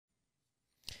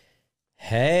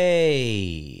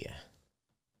Hey,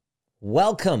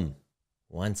 welcome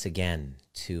once again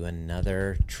to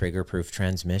another trigger-proof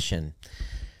transmission.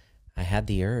 I had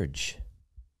the urge,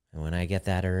 and when I get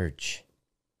that urge,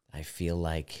 I feel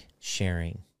like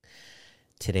sharing.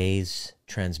 Today's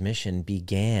transmission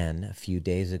began a few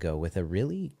days ago with a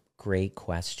really great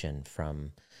question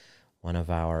from one of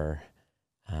our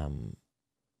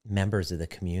members of the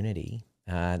community,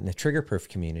 the trigger-proof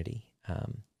community.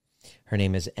 Her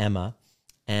name is Emma.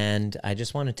 And I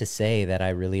just wanted to say that I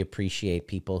really appreciate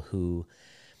people who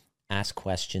ask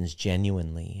questions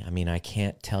genuinely. I mean, I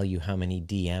can't tell you how many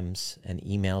DMs and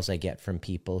emails I get from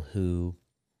people who,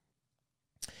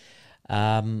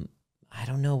 I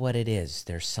don't know what it is.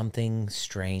 There's something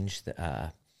strange.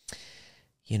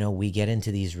 We get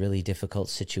into these really difficult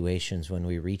situations when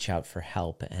we reach out for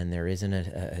help, and there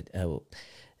isn't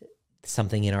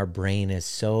something in our brain is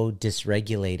so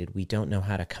dysregulated, we don't know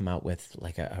how to come out with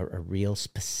like a real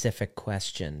specific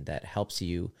question that helps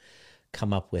you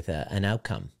come up with an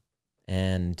outcome.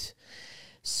 And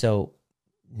so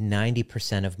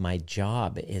 90% of my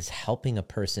job is helping a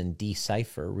person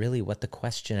decipher really what the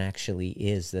question actually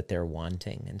is that they're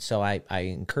wanting. And so I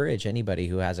encourage anybody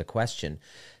who has a question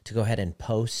to go ahead and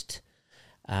post.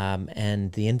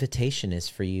 And the invitation is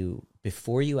for you,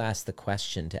 before you ask the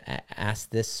question, to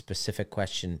ask this specific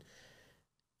question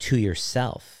to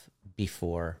yourself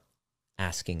before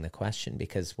asking the question.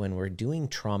 Because when we're doing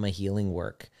trauma healing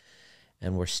work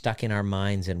and we're stuck in our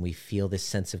minds and we feel this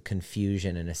sense of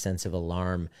confusion and a sense of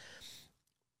alarm,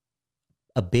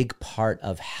 a big part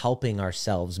of helping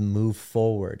ourselves move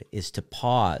forward is to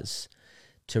pause,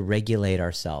 to regulate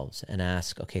ourselves and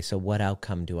ask, okay, so what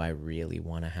outcome do I really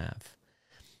want to have?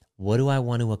 What do I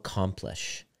want to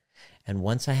accomplish? And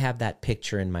once I have that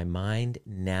picture in my mind,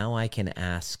 now I can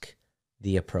ask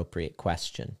the appropriate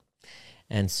question.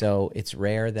 And so it's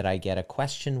rare that I get a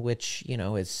question which,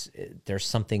 there's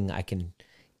something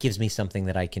gives me something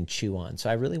that I can chew on. So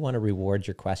I really want to reward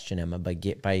your question, Emma,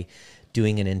 by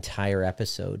doing an entire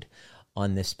episode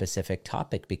on this specific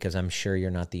topic, because I'm sure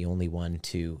you're not the only one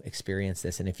to experience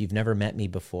this. And if you've never met me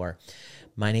before,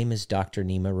 my name is Dr.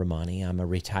 Nima Rahmani. I'm a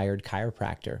retired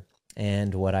chiropractor.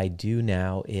 And what I do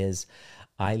now is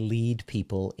I lead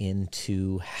people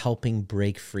into helping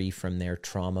break free from their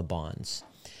trauma bonds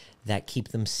that keep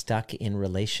them stuck in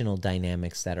relational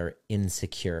dynamics that are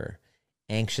insecure,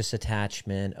 anxious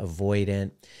attachment,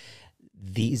 avoidant.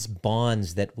 These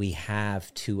bonds that we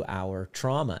have to our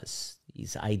traumas,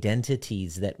 these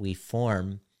identities that we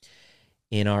form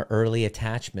in our early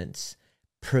attachments,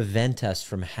 prevent us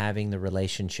from having the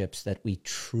relationships that we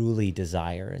truly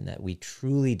desire and that we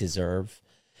truly deserve,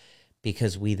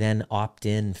 because we then opt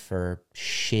in for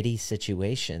shitty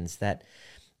situations that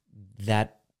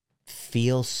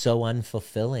feel so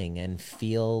unfulfilling and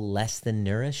feel less than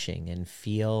nourishing and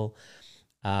feel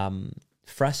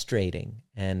frustrating.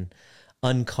 And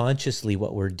unconsciously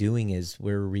what we're doing is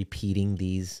we're repeating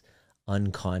these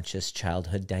unconscious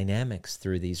childhood dynamics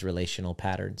through these relational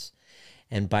patterns.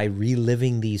 And by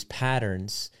reliving these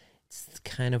patterns, it's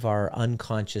kind of our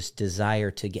unconscious desire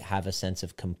to have a sense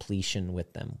of completion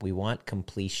with them. We want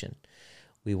completion.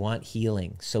 We want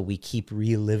healing. So we keep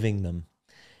reliving them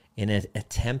in an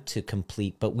attempt to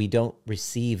complete, but we don't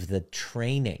receive the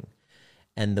training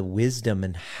and the wisdom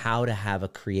and how to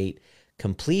create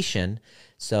completion.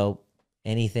 So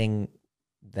anything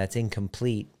that's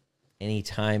incomplete,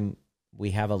 anytime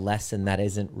we have a lesson that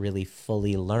isn't really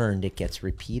fully learned, it gets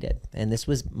repeated. And this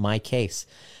was my case.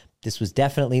 This was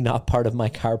definitely not part of my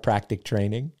chiropractic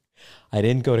training. I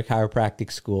didn't go to chiropractic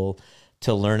school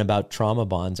to learn about trauma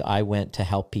bonds. I went to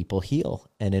help people heal.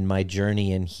 And in my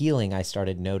journey in healing, I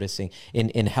started noticing,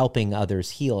 in helping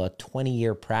others heal, a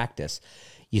 20-year practice,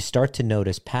 you start to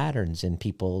notice patterns in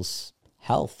people's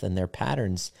health, and their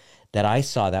patterns that I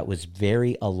saw that was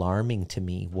very alarming to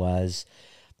me was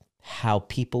how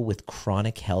people with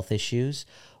chronic health issues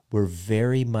were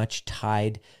very much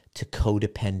tied to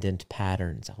codependent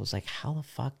patterns. I was like, how the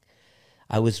fuck?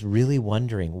 I was really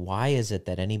wondering, why is it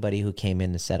that anybody who came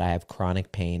in and said, I have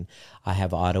chronic pain, I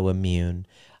have autoimmune,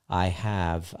 I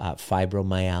have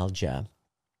fibromyalgia,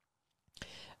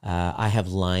 I have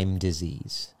Lyme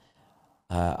disease,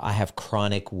 I have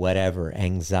chronic whatever,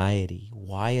 anxiety.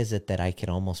 Why is it that I can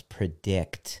almost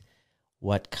predict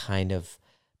what kind of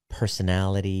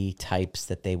personality types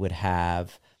that they would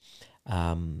have?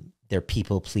 They're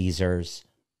people pleasers,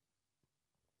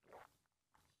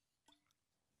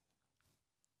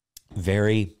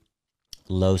 very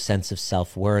low sense of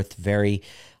self-worth, very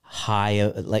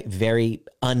like very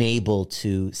unable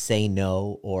to say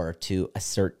no or to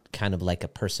assert kind of like a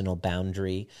personal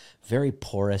boundary, very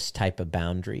porous type of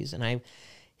boundaries. And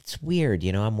it's weird,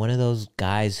 I'm one of those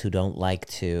guys who don't like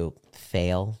to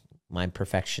fail, my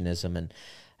perfectionism, and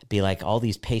be like all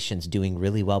these patients doing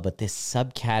really well, but this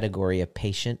subcategory of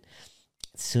patient,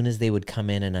 as soon as they would come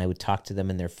in and I would talk to them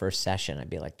in their first session, I'd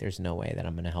be like, there's no way that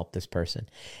I'm going to help this person.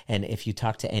 And if you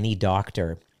talk to any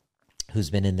doctor who's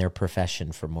been in their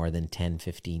profession for more than 10,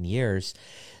 15 years,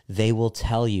 they will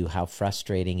tell you how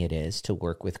frustrating it is to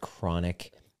work with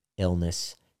chronic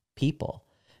illness people,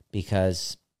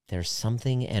 because there's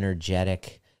something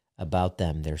energetic about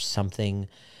them. There's something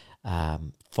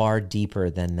far deeper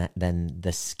than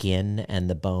the skin and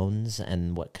the bones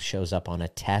and what shows up on a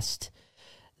test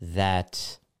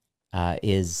that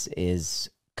is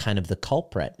kind of the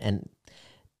culprit. And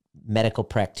medical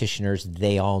practitioners,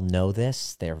 they all know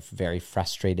this. They're very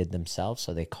frustrated themselves,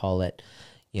 so they call it,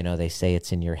 they say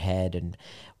it's in your head. And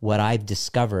what I've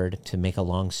discovered, to make a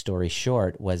long story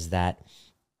short, was that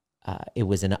it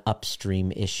was an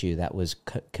upstream issue that was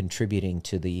contributing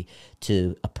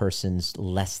to a person's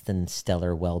less than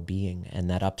stellar well-being.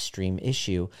 And that upstream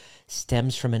issue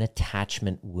stems from an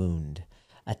attachment wound,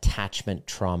 attachment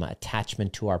trauma,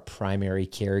 attachment to our primary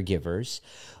caregivers,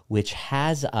 which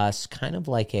has us kind of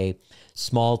like a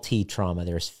small t trauma.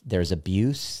 There's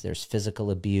abuse, there's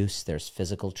physical abuse, there's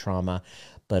physical trauma.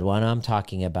 But what I'm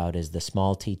talking about is the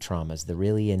small t traumas, the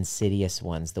really insidious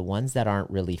ones, the ones that aren't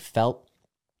really felt.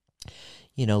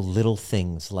 Little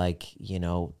things like,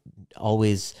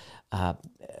 always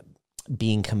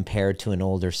being compared to an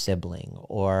older sibling,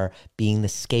 or being the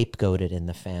scapegoated in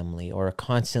the family, or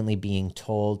constantly being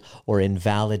told or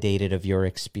invalidated of your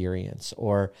experience,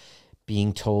 or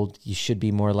being told you should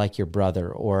be more like your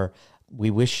brother, or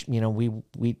we wish,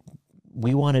 we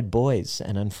wanted boys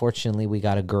and unfortunately we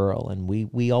got a girl, and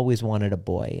we always wanted a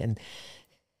boy. And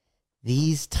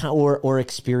or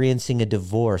experiencing a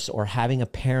divorce, or having a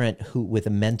parent who with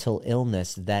a mental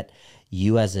illness that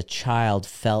you as a child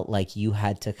felt like you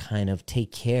had to kind of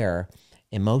take care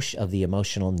of the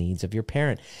emotional needs of your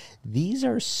parent. These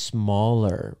are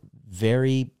smaller,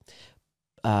 very,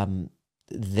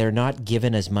 they're not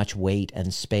given as much weight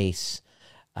and space,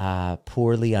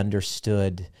 poorly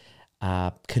understood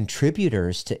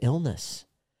contributors to illness.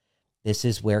 This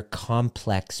is where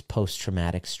complex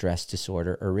post-traumatic stress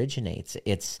disorder originates.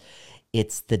 It's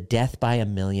the death by a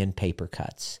million paper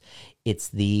cuts. It's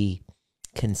the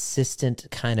consistent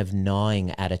kind of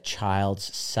gnawing at a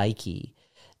child's psyche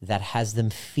that has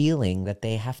them feeling that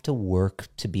they have to work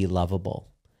to be lovable,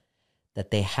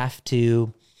 that they have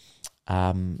to,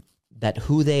 that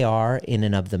who they are in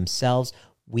and of themselves,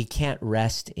 we can't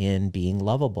rest in being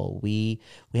lovable. We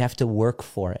have to work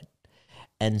for it.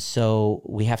 And so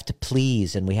we have to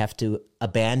please, and we have to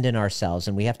abandon ourselves,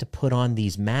 and we have to put on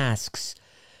these masks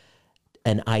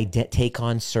and take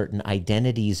on certain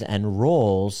identities and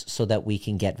roles so that we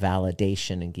can get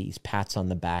validation and these pats on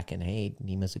the back and, hey,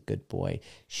 Nima's a good boy.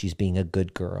 She's being a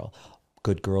good girl.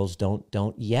 Good girls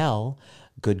don't yell.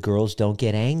 Good girls don't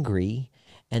get angry.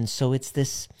 And so it's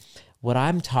this, what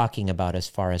I'm talking about as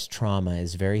far as trauma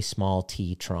is very small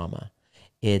t trauma.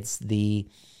 It's the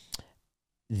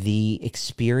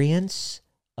experience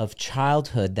of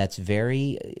childhood that's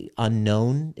very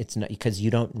unknown. It's not because you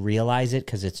don't realize it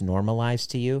because it's normalized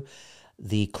to you.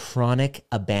 The chronic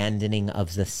abandoning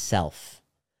of the self.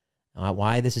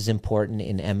 Why this is important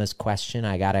in Emma's question,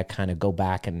 I got to kind of go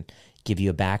back and give you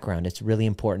a background. It's really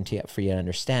important for you to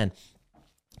understand.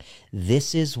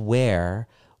 This is where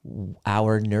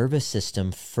our nervous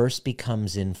system first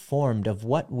becomes informed of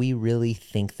what we really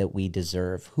think that we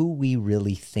deserve, who we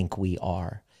really think we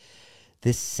are,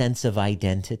 this sense of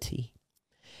identity.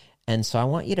 And so I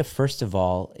want you to, first of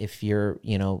all, if you're,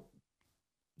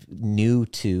 new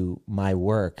to my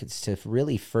work, it's to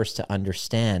really first to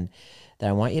understand that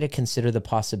I want you to consider the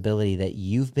possibility that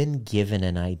you've been given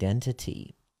an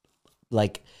identity,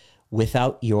 like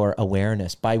without your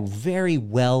awareness, by very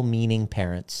well-meaning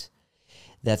parents.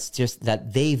 That's just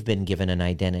that they've been given an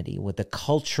identity with the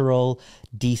cultural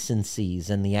decencies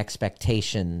and the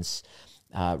expectations,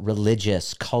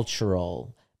 religious,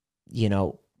 cultural,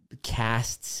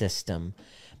 caste system.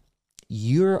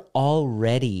 You're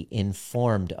already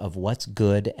informed of what's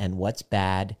good and what's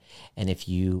bad. And if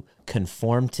you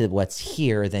conform to what's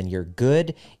here, then you're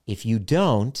good. If you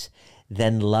don't,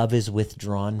 then love is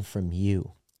withdrawn from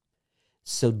you.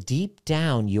 So deep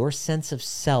down, your sense of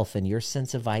self and your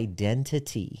sense of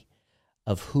identity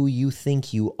of who you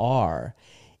think you are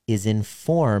is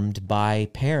informed by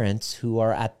parents who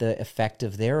are at the effect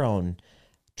of their own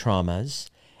traumas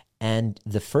And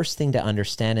the first thing to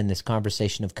understand in this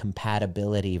conversation of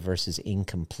compatibility versus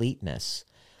incompleteness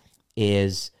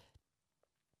is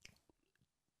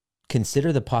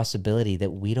consider the possibility that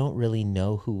we don't really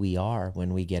know who we are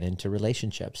when we get into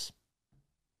relationships.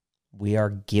 We are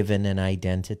given an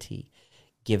identity,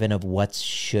 given of what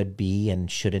should be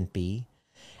and shouldn't be.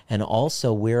 And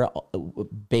also we're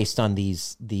based on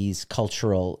these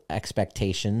cultural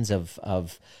expectations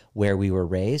of where we were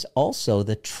raised. Also,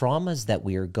 the traumas that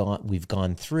we've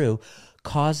gone through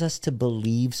cause us to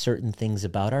believe certain things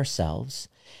about ourselves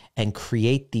and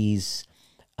create these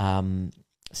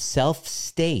self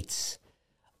states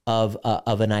of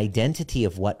an identity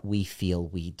of what we feel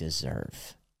we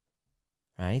deserve.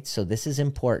 Right? So this is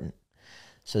important.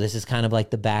 So this is kind of like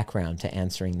the background to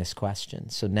answering this question.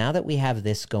 So now that we have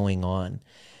this going on,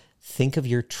 think of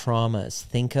your traumas,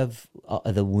 think of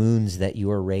the wounds that you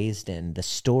were raised in, the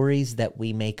stories that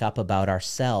we make up about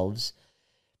ourselves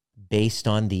based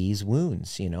on these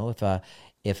wounds. You know,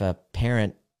 if a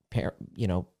parent, you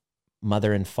know,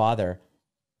 mother and father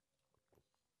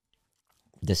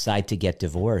decide to get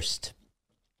divorced,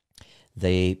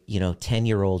 the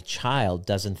 10-year-old child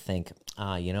doesn't think,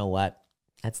 you know what?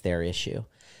 That's their issue.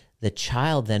 The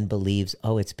child then believes,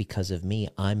 oh, it's because of me.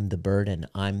 I'm the burden.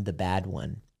 I'm the bad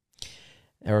one.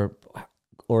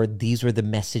 Or these were the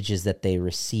messages that they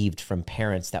received from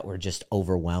parents that were just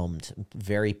overwhelmed,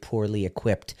 very poorly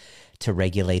equipped to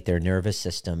regulate their nervous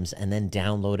systems, and then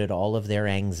downloaded all of their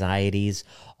anxieties,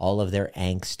 all of their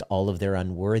angst, all of their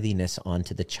unworthiness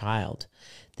onto the child.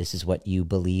 This is what you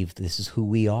believe. This is who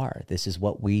we are. This is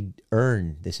what we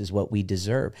earn. This is what we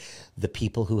deserve. The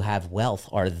people who have wealth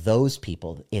are those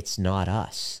people. It's not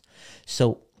us.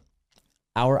 So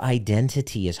our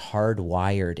identity is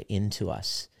hardwired into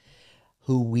us.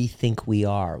 Who we think we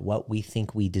are, what we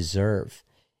think we deserve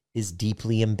is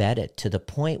deeply embedded to the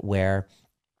point where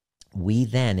we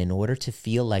then, in order to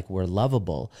feel like we're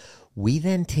lovable, we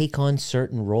then take on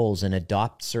certain roles and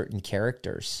adopt certain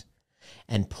characters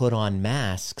and put on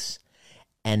masks,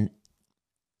 and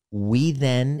we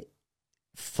then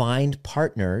find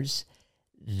partners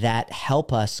that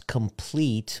help us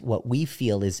complete what we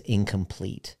feel is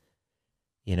incomplete.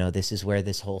 You know, this is where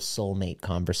this whole soulmate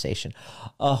conversation,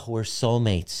 oh, we're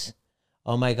soulmates.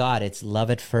 Oh my God, it's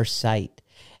love at first sight.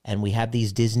 And we have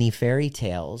these Disney fairy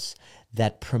tales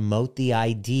that promote the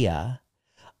idea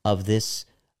of this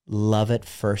love at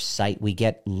first sight. We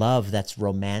get love that's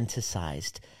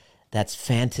romanticized, that's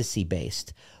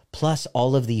fantasy-based. Plus,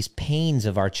 all of these pains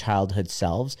of our childhood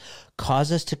selves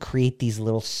cause us to create these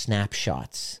little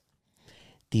snapshots,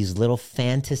 these little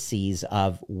fantasies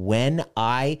of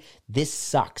this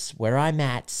sucks, where I'm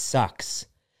at sucks.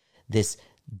 This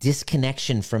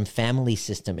disconnection from family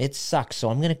system, it sucks. So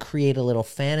I'm going to create a little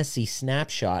fantasy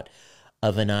snapshot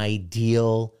of an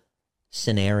ideal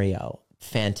scenario,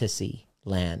 fantasy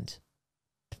land.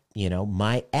 You know,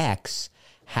 my ex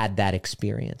had that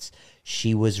experience.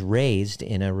 She was raised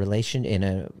in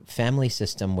a family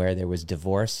system where there was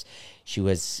divorce. She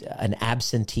was an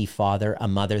absentee father, a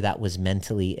mother that was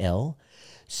mentally ill.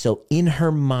 So in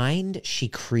her mind, she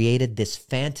created this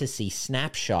fantasy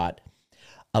snapshot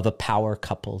of a power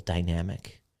couple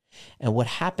dynamic. And what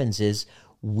happens is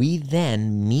we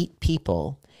then meet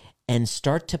people and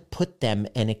start to put them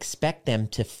and expect them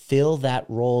to fill that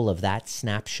role of that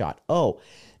snapshot. Oh,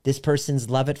 this person's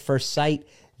love at first sight.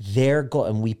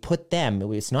 And we put them,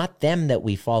 it's not them that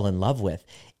we fall in love with.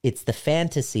 It's the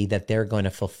fantasy that they're going to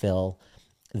fulfill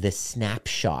the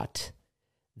snapshot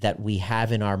that we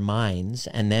have in our minds.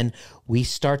 And then we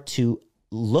start to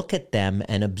look at them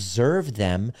and observe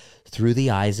them through the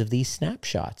eyes of these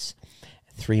snapshots.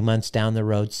 3 months down the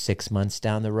road, 6 months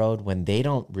down the road, when they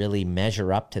don't really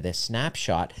measure up to this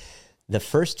snapshot, the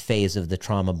first phase of the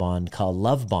trauma bond called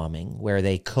love bombing, where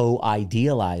they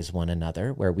co-idealize one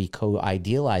another,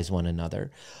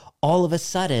 all of a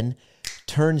sudden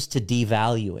turns to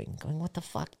devaluing, going, what the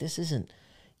fuck?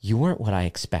 You weren't what I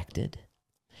expected.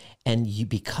 And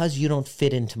because you don't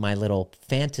fit into my little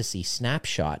fantasy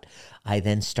snapshot, I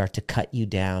then start to cut you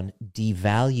down,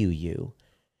 devalue you,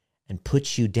 and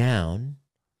put you down,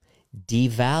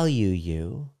 devalue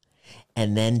you,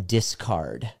 and then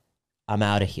discard. I'm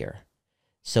out of here.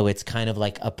 So it's kind of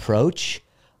like approach,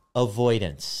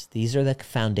 avoidance. These are the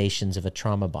foundations of a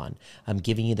trauma bond. I'm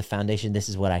giving you the foundation. This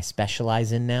is what I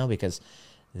specialize in now because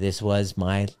this was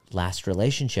my last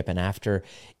relationship. And after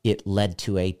it led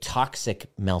to a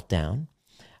toxic meltdown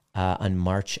on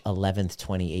March 11th,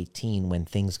 2018, when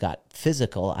things got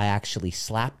physical, I actually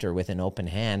slapped her with an open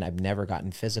hand. I've never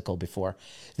gotten physical before.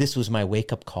 This was my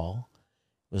wake-up call.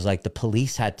 It was like the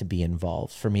police had to be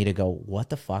involved for me to go, what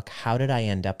the fuck? How did I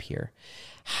end up here?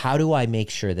 How do I make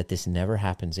sure that this never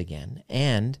happens again?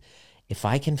 And if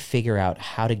I can figure out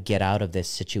how to get out of this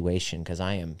situation, because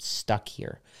I am stuck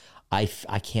here, I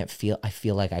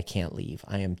feel like I can't leave.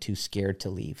 I am too scared to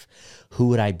leave. Who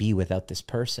would I be without this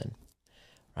person?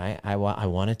 Right? I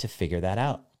wanted to figure that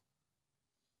out.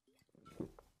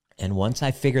 And once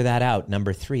I figure that out,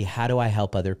 number 3, how do I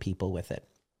help other people with it?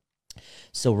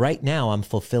 So right now I'm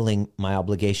fulfilling my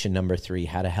obligation, number 3,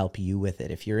 how to help you with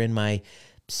it. If you're in my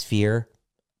sphere,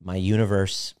 my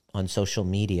universe on social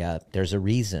media, there's a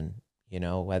reason,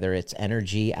 whether it's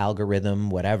energy, algorithm,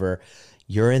 whatever,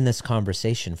 you're in this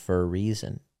conversation for a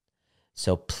reason.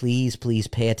 So please, please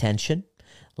pay attention.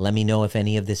 Let me know if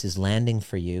any of this is landing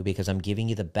for you, because I'm giving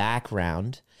you the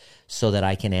background so that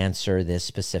I can answer this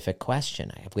specific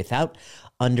question. Without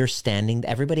understanding,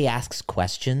 everybody asks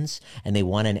questions and they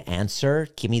want an answer.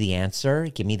 Give me the answer.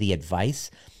 Give me the advice.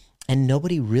 And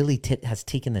nobody really has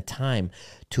taken the time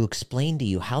to explain to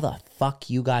you how the fuck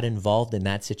you got involved in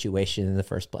that situation in the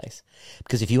first place.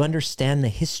 Because if you understand the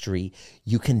history,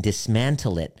 you can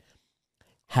dismantle it,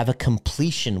 have a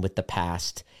completion with the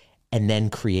past, and then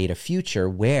create a future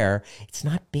where it's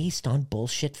not based on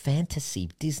bullshit fantasy,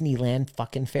 Disneyland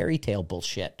fucking fairy tale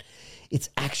bullshit. It's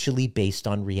actually based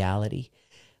on reality.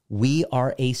 We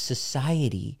are a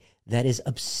society that is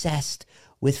obsessed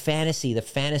with fantasy. The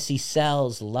fantasy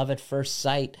sells, love at first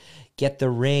sight, get the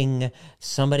ring,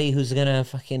 somebody who's gonna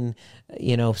fucking,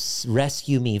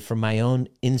 rescue me from my own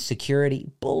insecurity.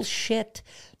 Bullshit.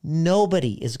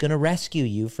 Nobody is gonna rescue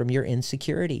you from your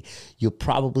insecurity. You'll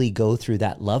probably go through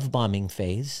that love bombing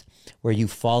phase where you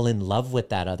fall in love with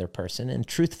that other person. And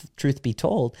truth be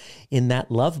told, in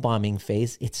that love bombing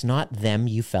phase, it's not them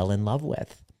you fell in love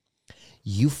with.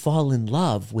 You fall in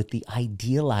love with the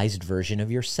idealized version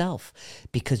of yourself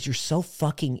because you're so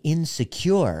fucking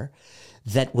insecure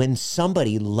that when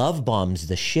somebody love bombs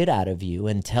the shit out of you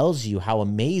and tells you how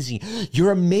amazing,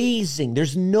 you're amazing,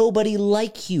 there's nobody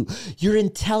like you, you're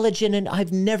intelligent and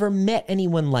I've never met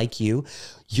anyone like you,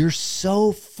 you're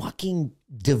so fucking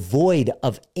devoid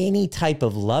of any type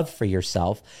of love for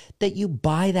yourself that you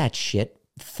buy that shit,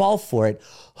 fall for it,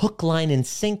 hook, line, and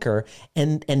sinker.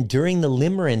 And during the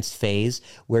limerence phase,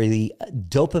 where the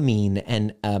dopamine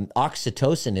and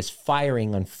oxytocin is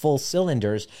firing on full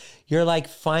cylinders, you're like,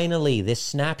 finally, this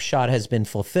snapshot has been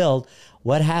fulfilled.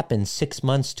 What happens 6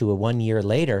 months to 1 year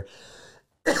later?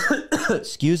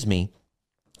 Excuse me.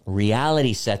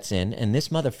 Reality sets in, and this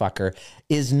motherfucker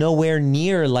is nowhere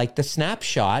near like the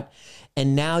snapshot.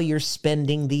 And now you're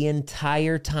spending the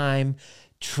entire time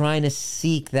trying to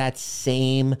seek that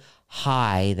same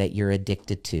high that you're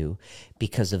addicted to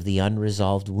because of the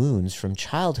unresolved wounds from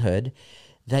childhood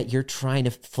that you're trying to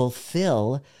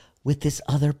fulfill with this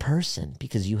other person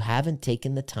because you haven't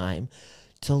taken the time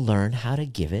to learn how to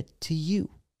give it to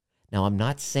you. Now, I'm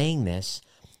not saying this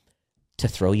to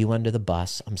throw you under the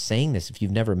bus. I'm saying this, if you've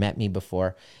never met me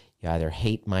before, you either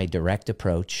hate my direct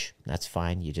approach, that's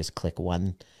fine. You just click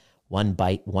one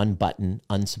button,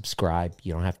 unsubscribe.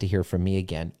 You don't have to hear from me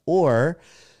again. Or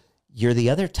you're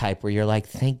the other type where you're like,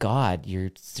 thank God,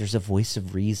 there's a voice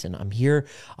of reason. I'm here.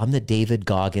 I'm the David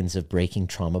Goggins of breaking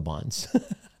trauma bonds.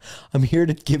 I'm here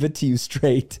to give it to you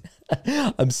straight.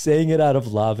 I'm saying it out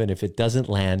of love. And if it doesn't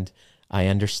land, I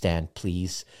understand.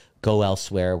 Please go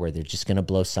elsewhere where they're just going to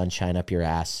blow sunshine up your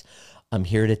ass. I'm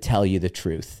here to tell you the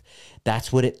truth.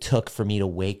 That's what it took for me to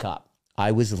wake up.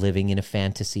 I was living in a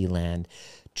fantasy land,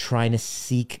 trying to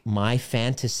seek my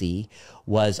fantasy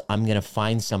was I'm going to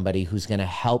find somebody who's going to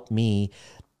help me,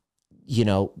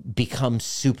 become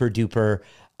super duper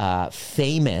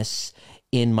famous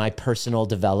in my personal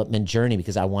development journey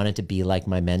because I wanted to be like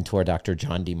my mentor, Dr.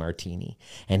 John Demartini.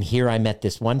 And here I met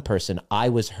this one person. I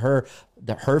was her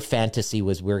fantasy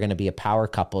was we're going to be a power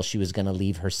couple. She was going to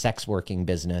leave her sex working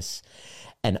business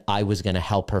and I was going to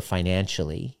help her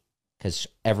financially because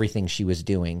everything she was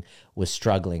doing was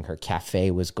struggling. Her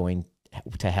cafe was going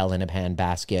to hell in a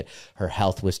handbasket. Her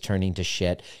health was turning to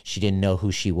shit. She didn't know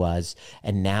who she was.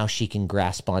 And now she can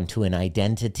grasp onto an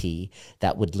identity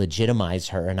that would legitimize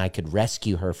her, and I could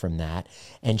rescue her from that.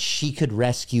 And she could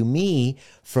rescue me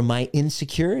from my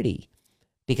insecurity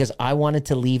because I wanted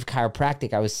to leave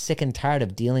chiropractic. I was sick and tired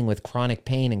of dealing with chronic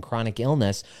pain and chronic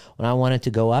illness when I wanted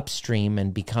to go upstream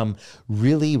and become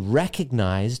really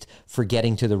recognized for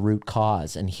getting to the root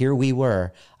cause. And here we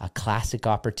were, a classic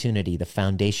opportunity, the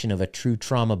foundation of a true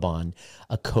trauma bond,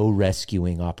 a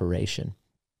co-rescuing operation.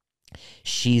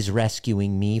 She's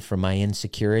rescuing me from my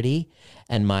insecurity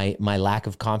and my lack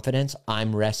of confidence.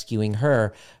 I'm rescuing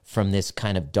her from this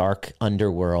kind of dark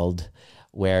underworld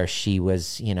where she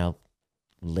was,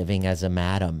 living as a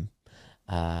madam,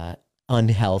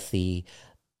 unhealthy,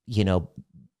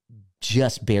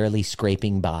 just barely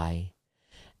scraping by.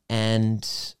 And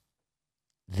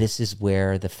this is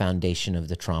where the foundation of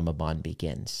the trauma bond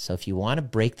begins. So if you want to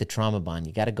break the trauma bond,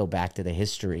 you got to go back to the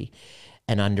history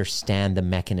and understand the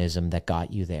mechanism that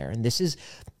got you there. And this is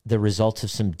the result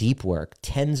of some deep work,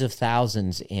 tens of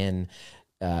thousands in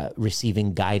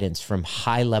receiving guidance from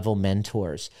high-level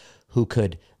mentors who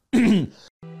could...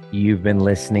 You've been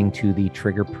listening to the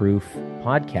Trigger Proof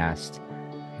podcast,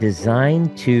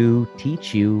 designed to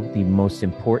teach you the most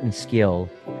important skill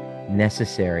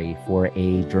necessary for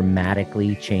a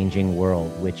dramatically changing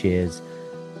world, which is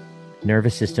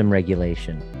nervous system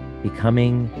regulation.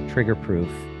 Becoming trigger proof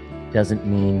doesn't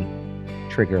mean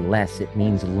trigger less. It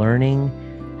means learning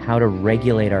how to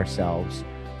regulate ourselves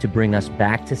to bring us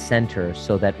back to center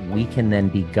so that we can then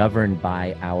be governed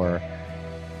by our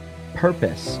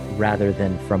purpose rather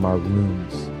than from our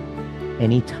wounds.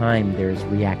 Anytime there's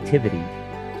reactivity,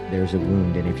 there's a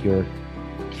wound. And if you're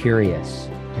curious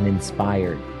and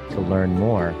inspired to learn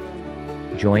more,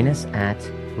 join us at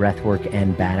Breathwork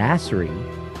and Badassery,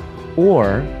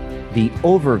 or the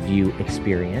overview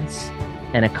experience,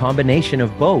 and a combination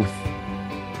of both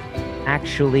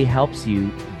actually helps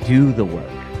you do the work.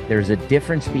 There's a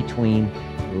difference between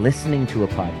listening to a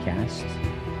podcast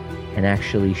and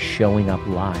actually showing up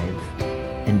live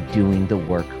and doing the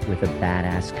work with a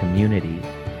badass community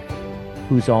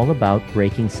who's all about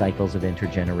breaking cycles of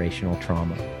intergenerational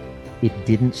trauma. It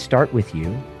didn't start with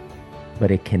you,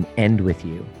 but it can end with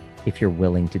you if you're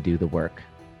willing to do the work.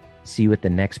 See you at the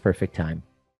next perfect time.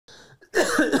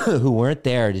 Who weren't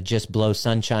there to just blow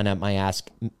sunshine at my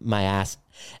ass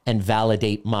and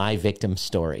validate my victim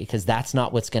story, because that's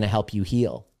not what's going to help you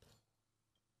heal.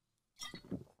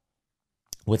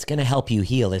 What's going to help you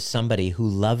heal is somebody who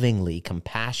lovingly,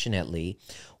 compassionately,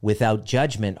 without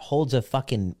judgment, holds a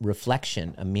fucking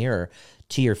reflection, a mirror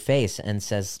to your face and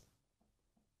says,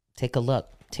 take a look.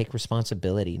 Take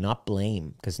responsibility, not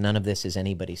blame, because none of this is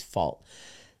anybody's fault.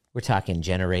 We're talking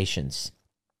generations.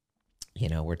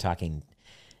 We're talking,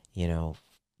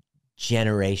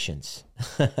 generations,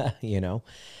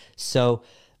 So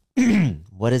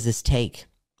what does this take?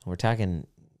 We're talking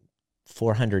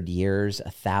 400 years,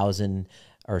 1,000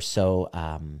 or so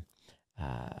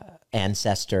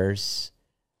ancestors,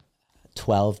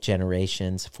 12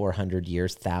 generations, 400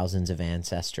 years, thousands of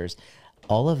ancestors.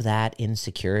 All of that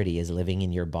insecurity is living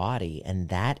in your body, and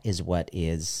that is what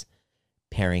is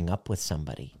pairing up with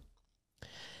somebody.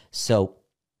 So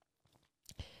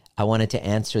I wanted to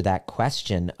answer that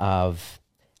question of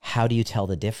how do you tell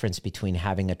the difference between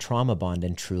having a trauma bond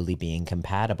and truly being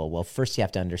compatible? Well, first you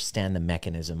have to understand the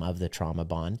mechanism of the trauma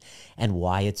bond and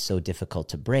why it's so difficult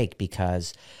to break,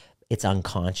 because it's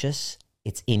unconscious,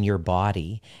 it's in your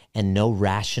body, and no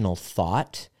rational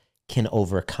thought can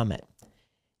overcome it.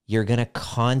 You're going to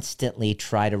constantly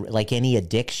try to, like any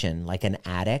addiction, like an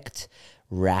addict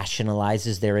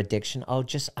rationalizes their addiction. Oh,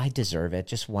 I deserve it.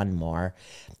 Just one more.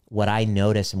 What I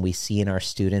notice, and we see in our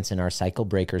students in our Cycle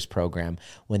Breakers program,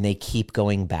 when they keep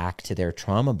going back to their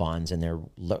trauma bonds and they're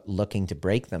looking to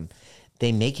break them,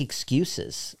 they make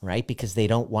excuses, right? Because they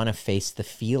don't want to face the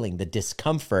feeling, the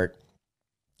discomfort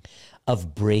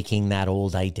of breaking that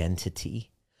old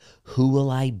identity. Who will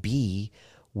I be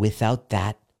without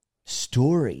that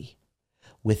story,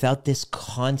 without this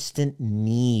constant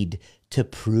need to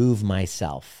prove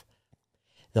myself?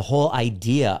 The whole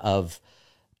idea of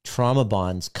trauma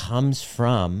bonds comes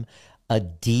from a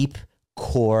deep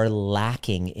core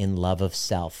lacking in love of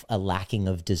self, a lacking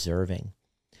of deserving.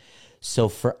 So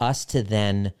for us to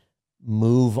then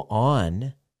move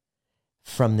on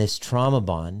from this trauma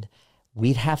bond,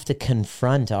 we'd have to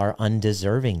confront our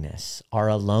undeservingness, our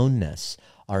aloneness,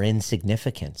 our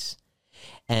insignificance.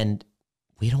 And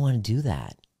we don't want to do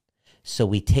that. So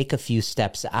we take a few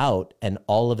steps out, and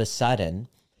all of a sudden,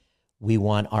 we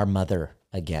want our mother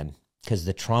again, because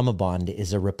the trauma bond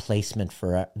is a replacement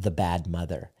for the bad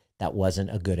mother. That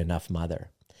wasn't a good enough mother.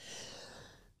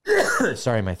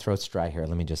 Sorry, my throat's dry here.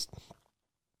 Let me just...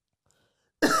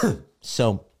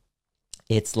 So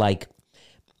it's like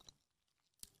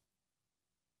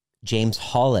James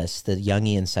Hollis, the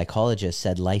Jungian psychologist,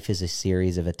 said life is a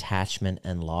series of attachment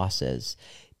and losses,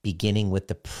 beginning with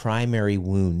the primary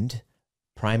wound,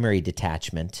 primary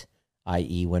detachment,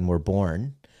 i.e. when we're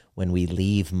born, when we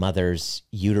leave mother's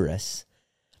uterus,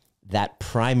 that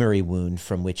primary wound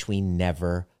from which we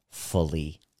never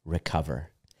fully recover.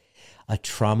 A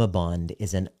trauma bond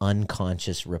is an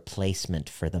unconscious replacement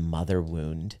for the mother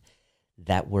wound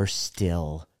that we're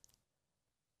still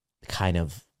kind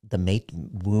of, the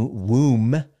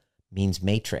womb means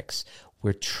matrix.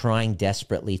 We're trying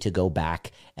desperately to go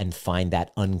back and find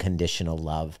that unconditional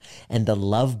love. And the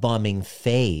love bombing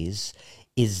phase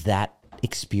is that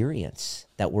experience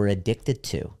that we're addicted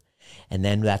to. And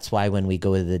then that's why when we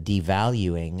go to the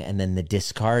devaluing and then the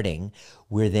discarding,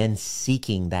 we're then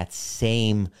seeking that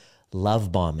same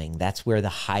love bombing. That's where the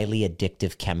highly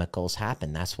addictive chemicals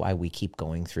happen. That's why we keep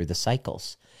going through the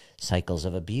cycles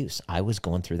of abuse. I was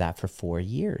going through that for 4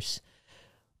 years.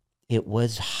 It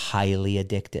was highly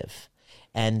addictive.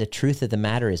 And the truth of the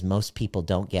matter is most people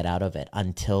don't get out of it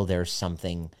until there's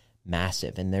something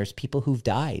massive. And there's people who've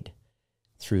died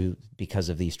because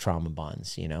of these trauma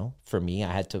bonds. You know, for me,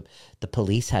 the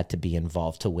police had to be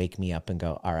involved to wake me up and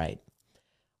go, all right,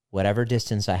 whatever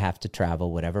distance I have to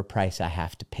travel, whatever price I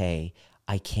have to pay,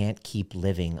 I can't keep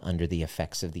living under the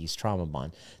effects of these trauma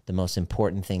bonds. The most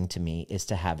important thing to me is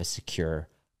to have a secure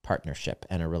partnership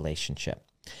and a relationship.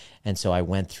 And so I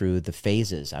went through the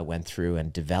phases. I went through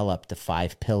and developed the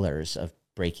 5 pillars of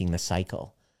breaking the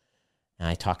cycle. And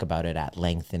I talk about it at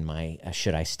length in my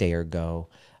Should I Stay or Go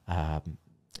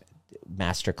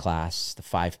masterclass, the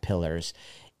 5 pillars.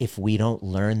 If we don't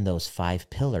learn those 5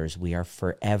 pillars, we are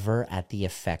forever at the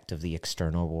effect of the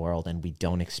external world and we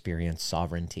don't experience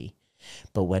sovereignty.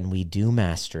 But when we do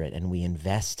master it and we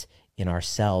invest in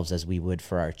ourselves as we would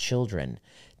for our children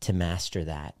to master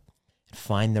that,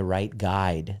 find the right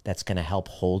guide that's going to help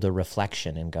hold a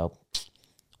reflection and go,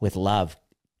 with love,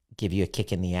 give you a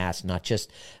kick in the ass, not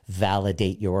just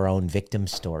validate your own victim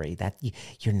story. That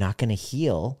you're not going to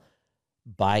heal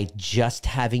by just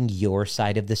having your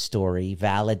side of the story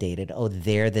validated. Oh,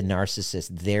 they're the narcissist.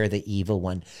 They're the evil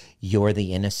one. You're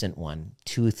the innocent one.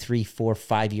 2, 3, 4,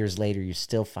 5 years later, you're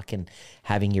still fucking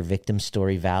having your victim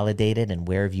story validated. And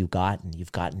where have you gotten?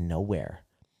 You've gotten nowhere.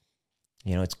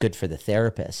 You know, it's good for the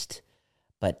therapist,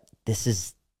 but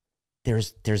there's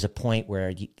a point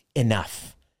where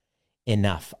enough.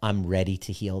 I'm ready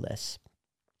to heal this.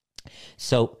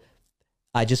 So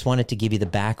I just wanted to give you the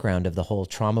background of the whole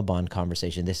trauma bond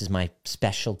conversation. This is my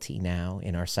specialty now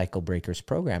in our Cycle Breakers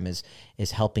program is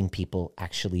helping people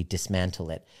actually dismantle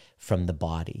it from the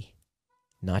body,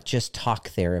 not just talk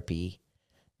therapy.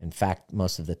 In fact,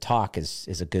 most of the talk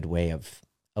is a good way of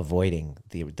avoiding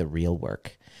the real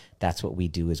work. That's what we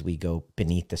do is we go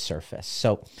beneath the surface.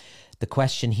 So the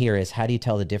question here is, how do you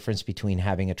tell the difference between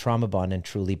having a trauma bond and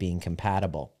truly being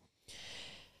compatible?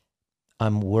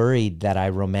 I'm worried that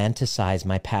I romanticize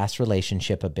my past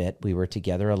relationship a bit. We were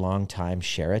together a long time,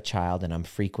 share a child, and I'm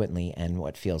frequently and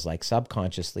what feels like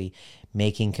subconsciously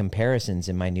making comparisons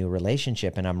in my new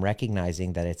relationship, and I'm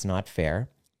recognizing that it's not fair.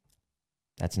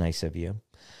 That's nice of you.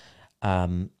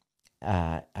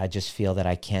 I just feel that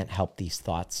I can't help these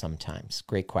thoughts sometimes.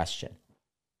 Great question.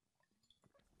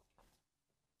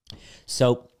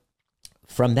 So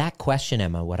from that question,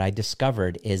 Emma, what I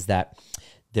discovered is that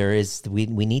we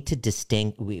need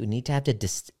to have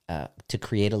to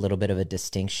create a little bit of a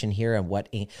distinction here on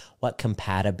what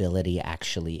compatibility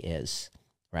actually is,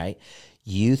 right?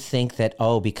 You think that,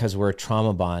 because we're a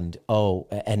trauma bond,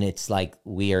 and it's like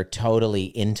we are totally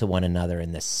into one another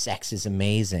and the sex is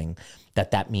amazing,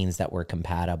 that means that we're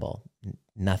compatible.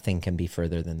 Nothing can be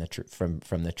further than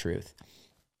from the truth.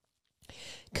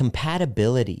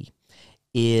 Compatibility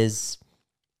is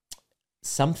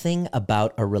something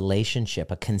about a relationship,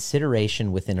 a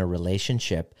consideration within a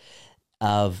relationship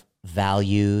of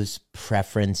values,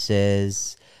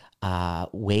 preferences,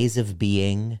 ways of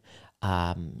being,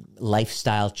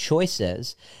 lifestyle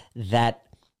choices. That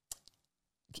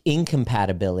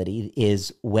incompatibility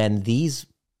is when these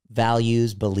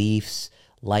values, beliefs,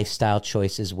 lifestyle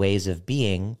choices, ways of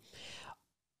being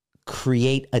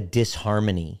create a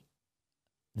disharmony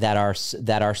that are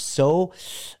so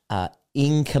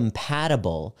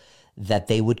incompatible that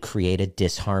they would create a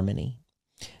disharmony.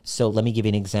 So let me give you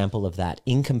an example of that.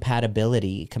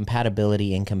 Compatibility,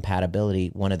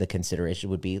 one of the considerations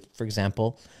would be, for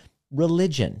example,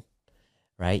 religion,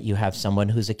 right? You have someone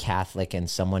who's a Catholic and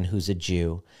someone who's a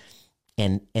Jew.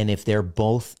 And if they're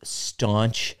both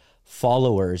staunch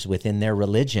followers within their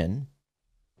religion,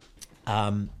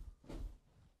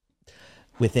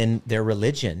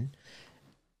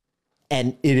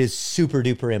 and it is super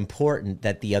duper important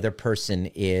that the other person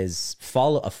is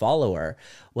a follower.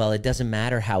 Well, it doesn't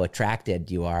matter how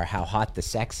attracted you are, how hot the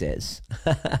sex is.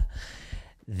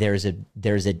 There's an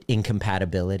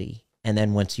incompatibility. And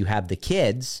then once you have the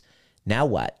kids, now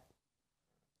what?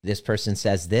 This person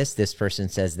says this person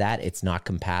says that. It's not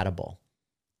compatible,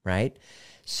 right?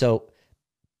 So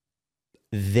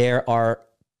there are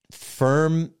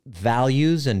firm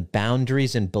values and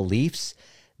boundaries and beliefs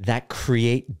that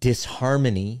create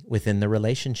disharmony within the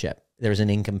relationship. There's an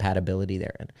incompatibility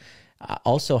there. And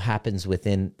also happens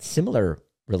within similar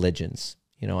religions.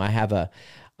 You know, I have a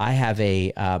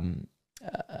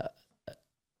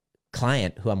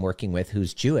client who I'm working with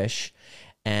who's Jewish,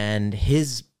 and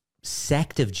his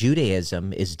sect of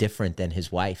Judaism is different than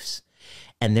his wife's,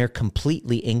 and they're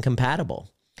completely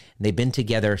incompatible. They've been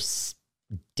together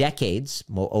decades,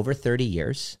 over 30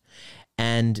 years,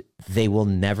 and they will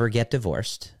never get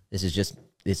divorced. It's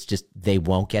just, they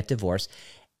won't get divorced.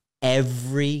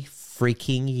 Every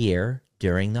freaking year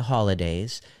during the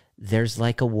holidays, there's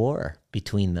like a war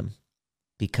between them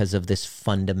because of this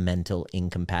fundamental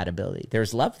incompatibility.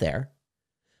 There's love there,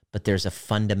 but there's a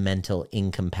fundamental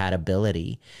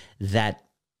incompatibility that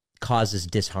causes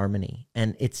disharmony.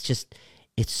 And it's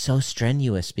so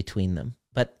strenuous between them.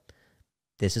 But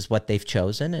this is what they've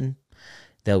chosen, and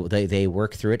they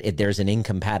work through it. There's an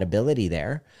incompatibility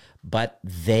there, but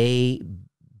they,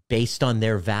 based on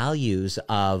their values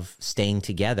of staying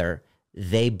together,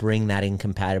 they bring that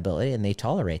incompatibility and they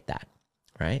tolerate that,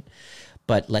 right?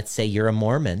 But let's say you're a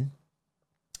Mormon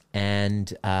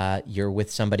and you're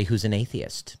with somebody who's an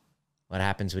atheist. What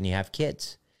happens when you have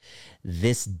kids?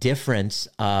 This difference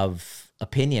of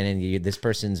opinion, and this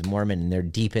person's Mormon and they're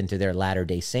deep into their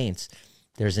Latter-day Saints,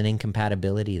 there's an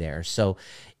incompatibility there. So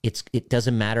it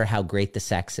doesn't matter how great the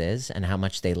sex is and how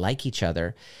much they like each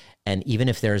other. And even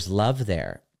if there's love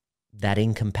there, that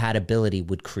incompatibility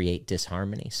would create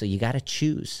disharmony. So you got to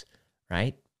choose,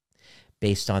 right?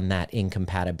 Based on that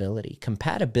incompatibility.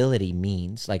 Compatibility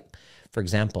means, like, for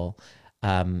example,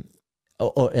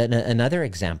 another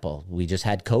example, we just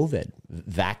had COVID,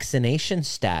 vaccination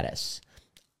status.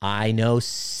 I know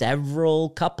several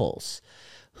couples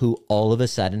who all of a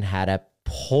sudden had a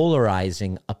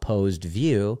polarizing opposed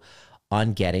view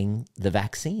on getting the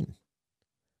vaccine.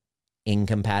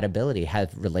 Incompatibility.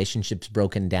 Have relationships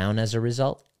broken down as a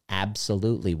result?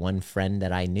 Absolutely. One friend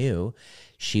that I knew,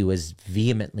 she was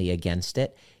vehemently against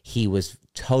it. He was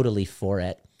totally for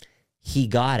it. He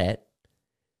got it.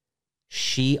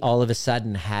 She all of a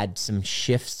sudden had some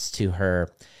shifts to her,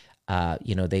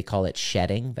 they call it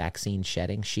shedding, vaccine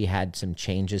shedding. She had some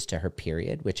changes to her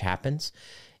period, which happens.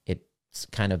 It's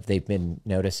kind of, they've been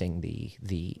noticing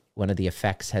the one of the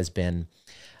effects has been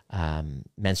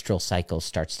menstrual cycle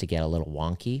starts to get a little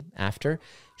wonky after.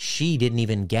 She didn't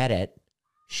even get it.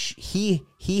 He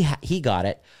got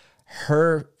it.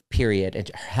 Her period, and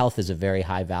health is a very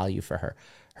high value for her.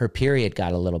 Her period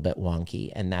got a little bit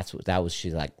wonky, and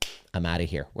she's like, I'm out of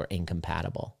here. We're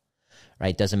incompatible,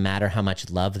 right? Doesn't matter how much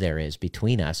love there is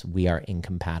between us. We are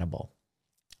incompatible,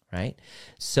 right?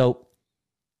 So,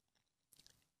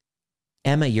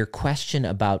 Emma, your question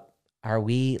about, are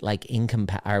we like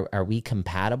are we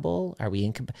compatible? Are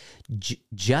we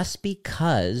just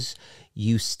because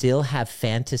you still have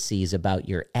fantasies about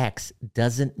your ex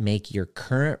doesn't make your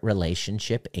current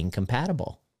relationship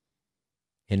incompatible.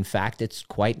 In fact, it's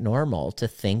quite normal to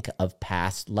think of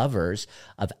past lovers,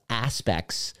 of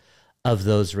aspects of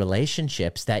those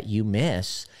relationships that you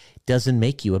miss. Doesn't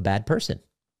make you a bad person.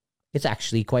 It's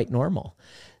actually quite normal.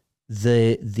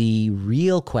 The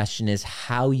real question is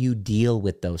how you deal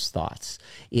with those thoughts.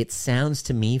 It sounds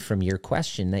to me from your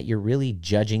question that you're really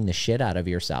judging the shit out of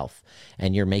yourself,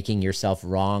 and you're making yourself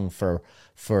wrong for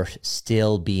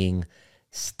still being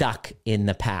stuck in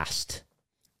the past.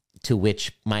 To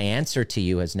which my answer to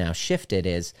you has now shifted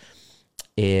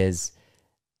is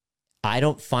I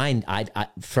don't find, I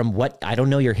don't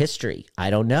know your history. I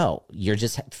don't know. You're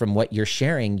just, from what you're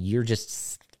sharing, you're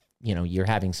just, you're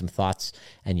having some thoughts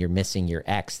and you're missing your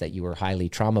ex that you were highly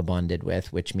trauma bonded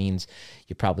with, which means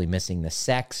you're probably missing the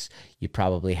sex. You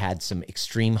probably had some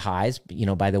extreme highs.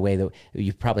 By the way,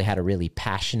 you probably had a really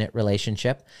passionate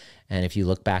relationship. And if you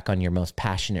look back on your most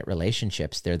passionate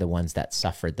relationships, they're the ones that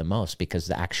suffered the most, because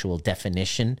the actual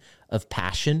definition of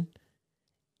passion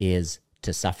is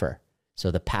to suffer.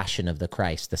 So the passion of the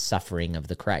Christ, the suffering of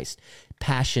the Christ.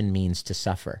 Passion means to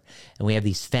suffer. And we have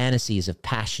these fantasies of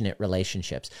passionate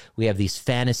relationships. We have these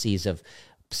fantasies of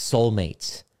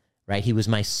soulmates, right? He was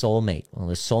my soulmate. Well,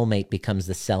 the soulmate becomes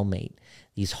the cellmate.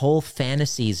 These whole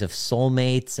fantasies of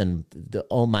soulmates and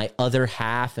my other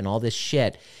half and all this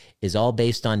shit is all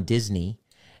based on Disney,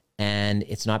 and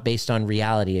it's not based on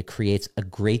reality. It creates a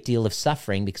great deal of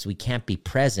suffering because we can't be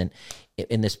present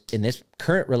in this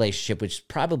current relationship, which is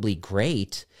probably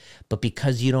great, but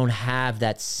because you don't have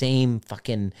that same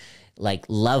fucking like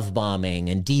love bombing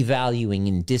and devaluing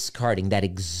and discarding, that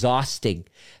exhausting,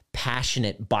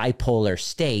 passionate, bipolar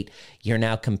state, you're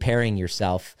now comparing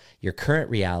yourself, your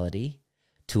current reality,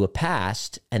 to a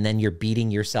past, and then you're beating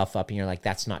yourself up and you're like,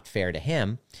 that's not fair to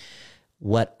him.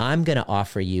 What I'm going to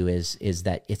offer you is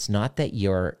that it's not that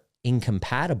you're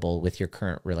incompatible with your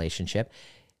current relationship.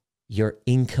 you're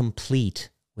incomplete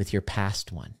with your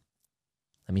past one.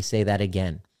 Let me say that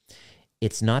again.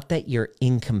 It's not that you're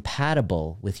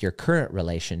incompatible with your current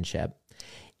relationship.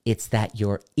 It's that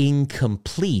you're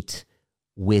incomplete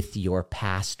with your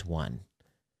past one.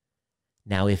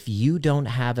 Now, if you don't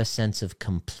have a sense of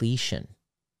completion,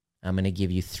 I'm going to give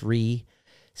you three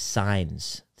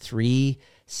signs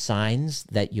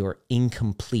that you're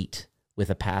incomplete with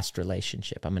a past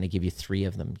relationship. I'm going to give you three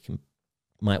of them. You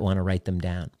might want to write them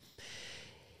down.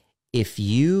 If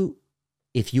you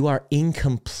are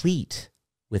incomplete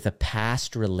with a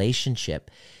past relationship,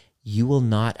 you will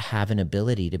not have an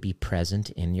ability to be present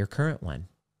in your current one.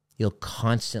 You'll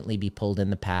constantly be pulled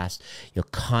in the past. You'll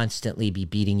constantly be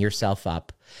beating yourself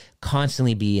up,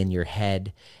 constantly be in your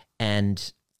head,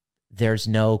 and there's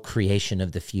no creation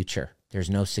of the future. There's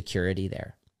no security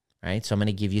there, right? So I'm going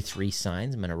to give you three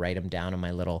signs. I'm going to write them down on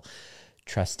my little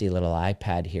trusty little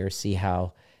iPad here. See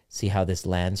how this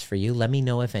lands for you. Let me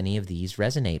know if any of these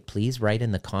resonate. Please write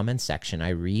in the comments section. I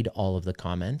read all of the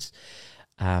comments.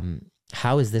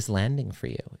 How is this landing for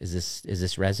you? Is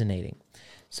this resonating?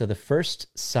 So the first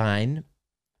sign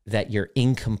that you're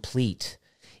incomplete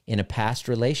in a past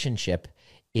relationship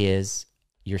is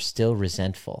you're still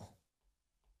resentful.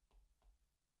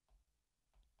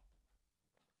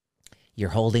 You're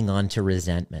holding on to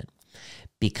resentment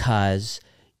because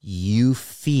you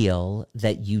feel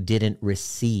that you didn't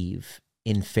receive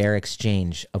in fair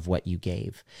exchange of what you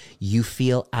gave. You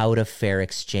feel out of fair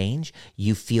exchange.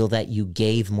 You feel that you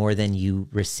gave more than you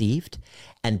received.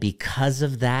 And because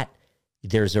of that,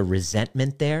 there's a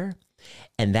resentment there.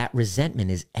 And that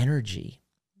resentment is energy.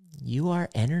 You are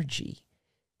energy.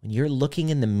 When you're looking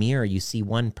in the mirror, you see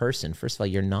one person. First of all,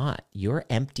 you're not. You're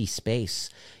empty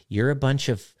space. You're a bunch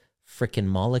of freaking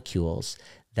molecules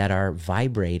that are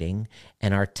vibrating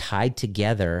and are tied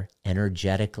together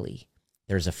energetically.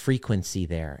 There's a frequency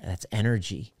there. That's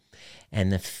energy.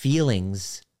 And the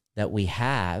feelings that we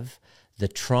have, the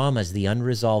traumas, the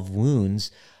unresolved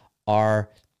wounds are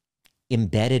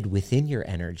embedded within your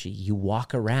energy. You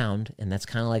walk around and that's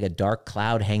kind of like a dark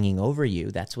cloud hanging over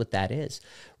you. That's what that is.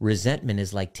 Resentment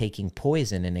is like taking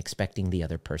poison and expecting the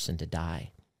other person to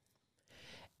die.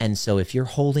 And so if you're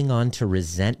holding on to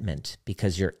resentment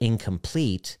because you're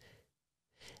incomplete,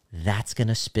 that's going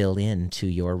to spill into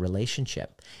your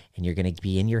relationship. And you're going to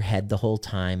be in your head the whole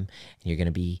time. And you're going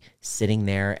to be sitting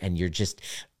there and you're just,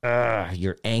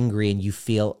 you're angry and you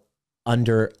feel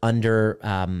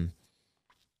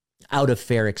out of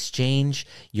fair exchange.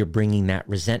 You're bringing that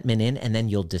resentment in, and then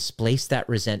you'll displace that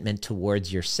resentment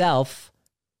towards yourself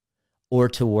or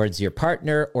towards your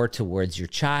partner or towards your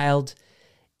child.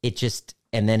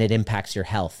 And then it impacts your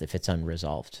health if it's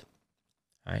unresolved.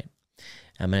 All right.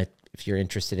 If you're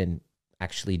interested in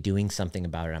actually doing something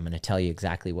about it, I'm going to tell you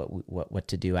exactly what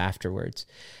to do afterwards.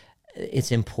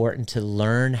 It's important to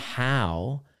learn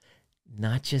how,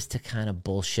 not just to kind of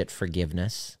bullshit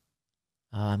forgiveness.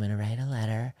 Oh, I'm going to write a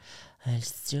letter. I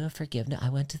just do a forgiveness. I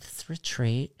went to this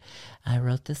retreat. I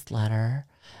wrote this letter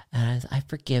and I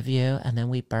forgive you. And then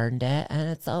we burned it and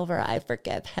it's over. I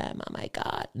forgive him. Oh my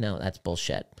God. No, that's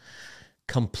bullshit.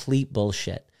 Complete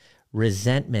bullshit.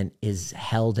 Resentment is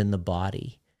held in the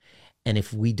body. And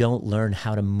if we don't learn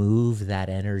how to move that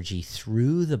energy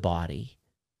through the body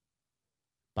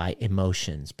by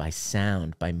emotions, by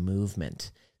sound, by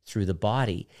movement through the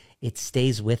body, it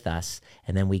stays with us.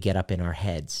 And then we get up in our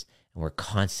heads and we're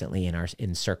constantly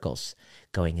in circles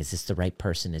going, is this the right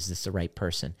person? Is this the right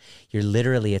person?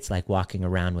 It's like walking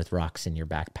around with rocks in your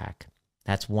backpack.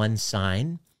 That's one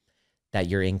sign that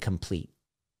you're incomplete.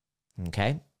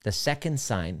 Okay. The second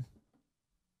sign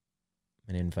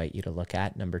I'm going to invite you to look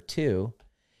at, number 2,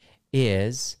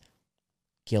 is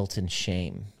guilt and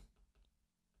shame.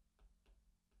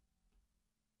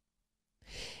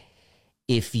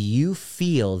 If you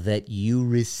feel that you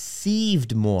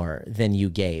received more than you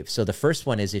gave. So the first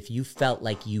one is if you felt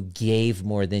like you gave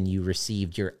more than you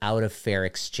received, you're out of fair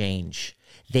exchange.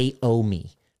 They owe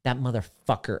me. That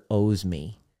motherfucker owes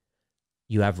me.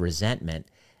 You have resentment.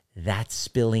 That's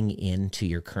spilling into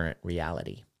your current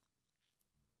reality.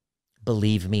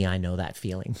 Believe me, I know that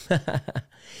feeling.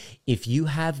 If you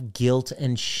have guilt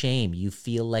and shame, you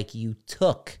feel like you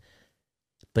took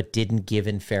but didn't give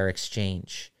in fair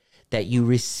exchange, that you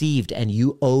received and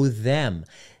you owe them,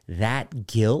 that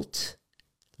guilt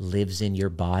lives in your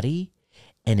body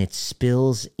and it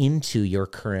spills into your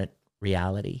current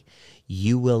reality.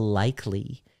 You will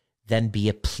likely then be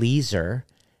a pleaser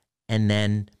and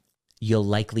then you'll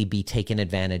likely be taken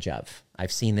advantage of.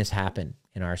 I've seen this happen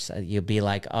in our, you'll be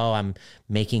like, oh, I'm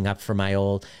making up for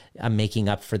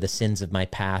the sins of my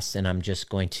past and I'm just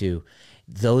going to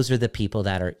those are the people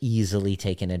that are easily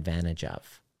taken advantage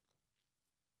of.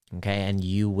 Okay. And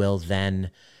you will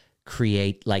then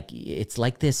create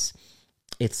it's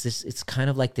kind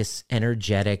of like this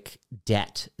energetic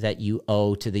debt that you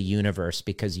owe to the universe,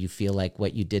 because you feel like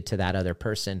what you did to that other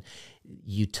person,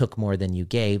 you took more than you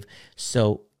gave.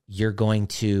 So you're going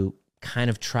to kind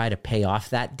of try to pay off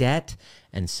that debt,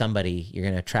 and you're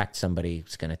going to attract somebody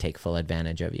who's going to take full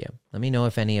advantage of you. Let me know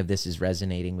if any of this is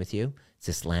resonating with you. Is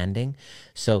this landing?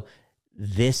 So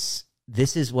this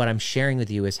is what I'm sharing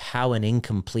with you, is how an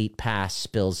incomplete past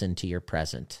spills into your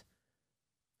present,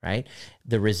 right?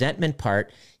 The resentment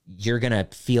part, you're going to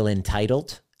feel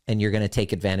entitled and you're going to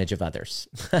take advantage of others,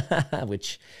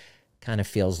 which kind of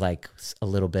feels like a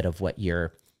little bit of what you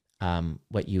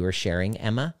were sharing,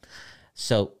 Emma.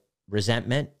 So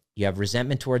resentment, you have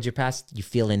resentment towards your past, you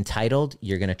feel entitled,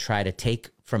 you're going to try to take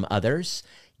from others,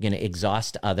 you're going to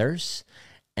exhaust others,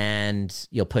 and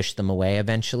you'll push them away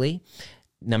eventually.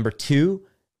 Number 2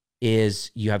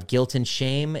 is you have guilt and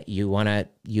shame.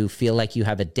 You feel like you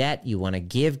have a debt, you want to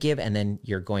give, and then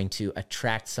you're going to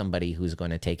attract somebody who's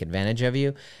going to take advantage of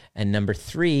you. And number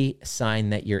 3 sign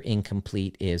that you're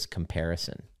incomplete is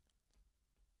comparison.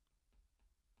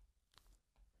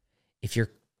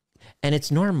 And it's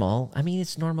normal. I mean,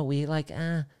 it's normal. We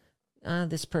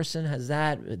this person has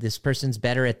that. This person's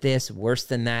better at this, worse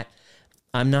than that.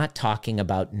 I'm not talking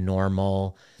about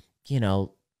normal,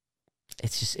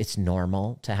 it's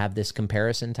normal to have this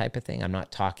comparison type of thing. I'm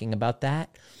not talking about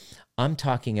that. I'm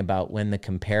talking about when the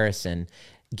comparison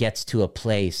gets to a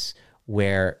place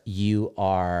where you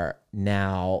are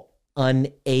now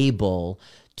unable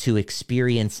to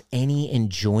experience any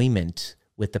enjoyment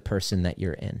with the person that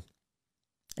you're in.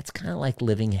 It's kind of like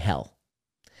living hell.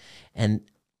 And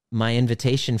my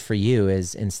invitation for you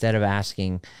is, instead of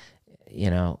asking,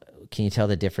 can you tell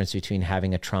the difference between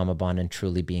having a trauma bond and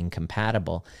truly being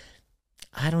compatible?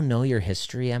 I don't know your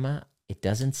history, Emma. It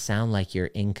doesn't sound like you're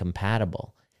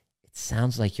incompatible. It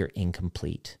sounds like you're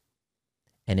incomplete.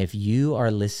 And if you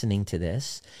are listening to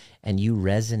this and you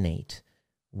resonate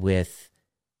with,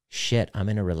 shit, I'm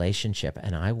in a relationship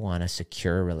and I want a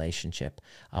secure relationship.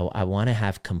 I want to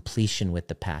have completion with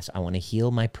the past. I want to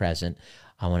heal my present.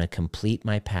 I want to complete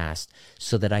my past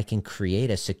so that I can create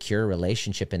a secure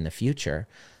relationship in the future.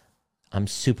 I'm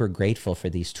super grateful for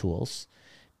these tools,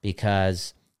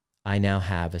 because I now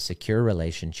have a secure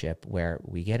relationship where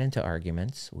we get into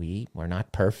arguments. We're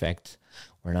not perfect.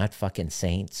 We're not fucking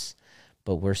saints,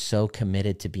 but we're so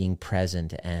committed to being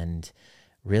present and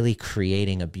really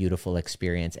creating a beautiful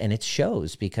experience. And it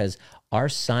shows, because our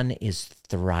son is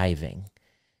thriving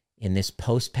in this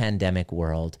post-pandemic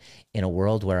world, in a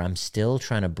world where I'm still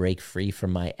trying to break free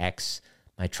from my ex,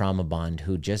 my trauma bond,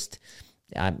 who just,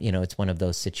 it's one of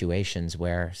those situations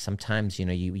where sometimes,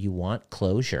 you want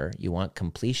closure, you want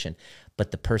completion,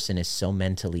 but the person is so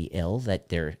mentally ill that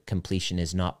their completion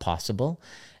is not possible,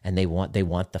 and they want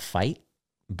the fight.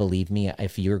 Believe me,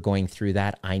 if you're going through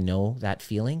that, I know that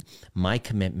feeling. My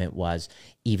commitment was,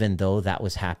 even though that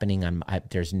was happening,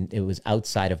 it was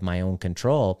outside of my own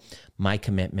control. My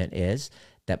commitment is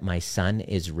that my son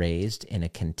is raised in a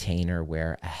container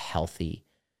where a healthy,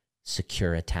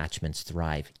 secure attachments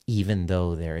thrive, even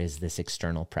though there is this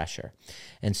external pressure.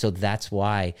 And so that's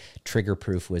why Trigger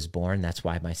Proof was born. That's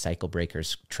why my Cycle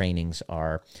Breakers trainings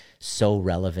are so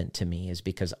relevant to me, is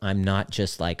because I'm not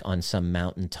just like on some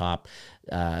mountaintop.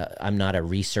 I'm not a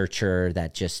researcher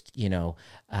that just,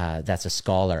 that's a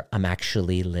scholar. I'm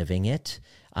actually living it.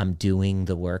 I'm doing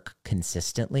the work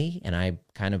consistently, and I'm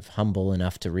kind of humble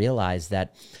enough to realize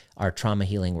that our trauma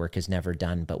healing work is never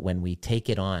done. But when we take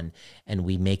it on and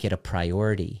we make it a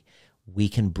priority, we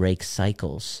can break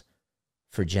cycles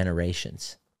for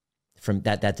generations from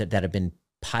that have been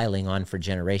piling on for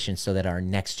generations, so that our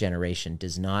next generation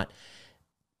does not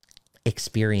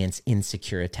experience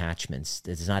insecure attachments,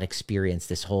 does not experience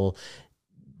this whole,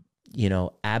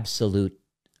 absolute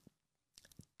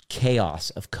chaos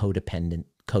of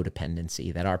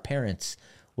codependency that our parents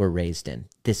were raised in.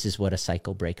 This is what a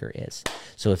cycle breaker is.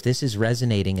 So if this is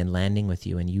resonating and landing with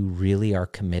you, and you really are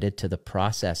committed to the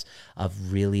process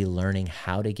of really learning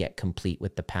how to get complete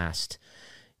with the past,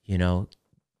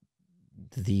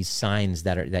 these signs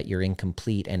that you're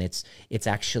incomplete, and it's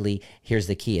actually, here's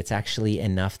the key, it's actually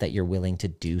enough that you're willing to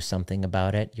do something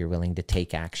about it. You're willing to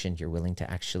take action. You're willing to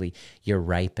actually, you're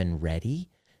ripe and ready.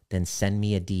 Then send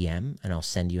me a DM and I'll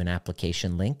send you an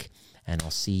application link, and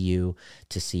I'll see you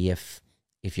to see if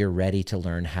you're ready to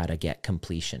learn how to get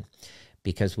completion,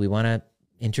 because we want to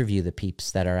interview the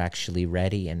peeps that are actually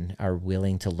ready and are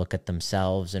willing to look at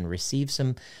themselves and receive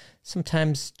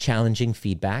sometimes challenging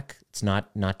feedback. It's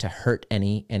not to hurt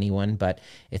anyone, but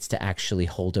it's to actually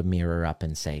hold a mirror up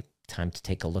and say, time to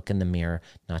take a look in the mirror,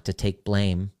 not to take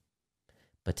blame,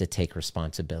 but to take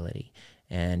responsibility.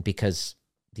 And because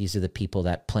these are the people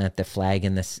that plant the flag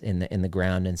in the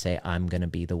ground and say, I'm going to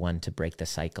be the one to break the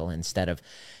cycle, instead of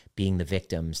being the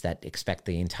victims that expect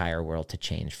the entire world to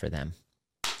change for them.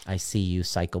 I see you,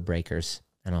 cycle breakers,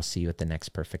 and I'll see you at the next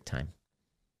perfect time.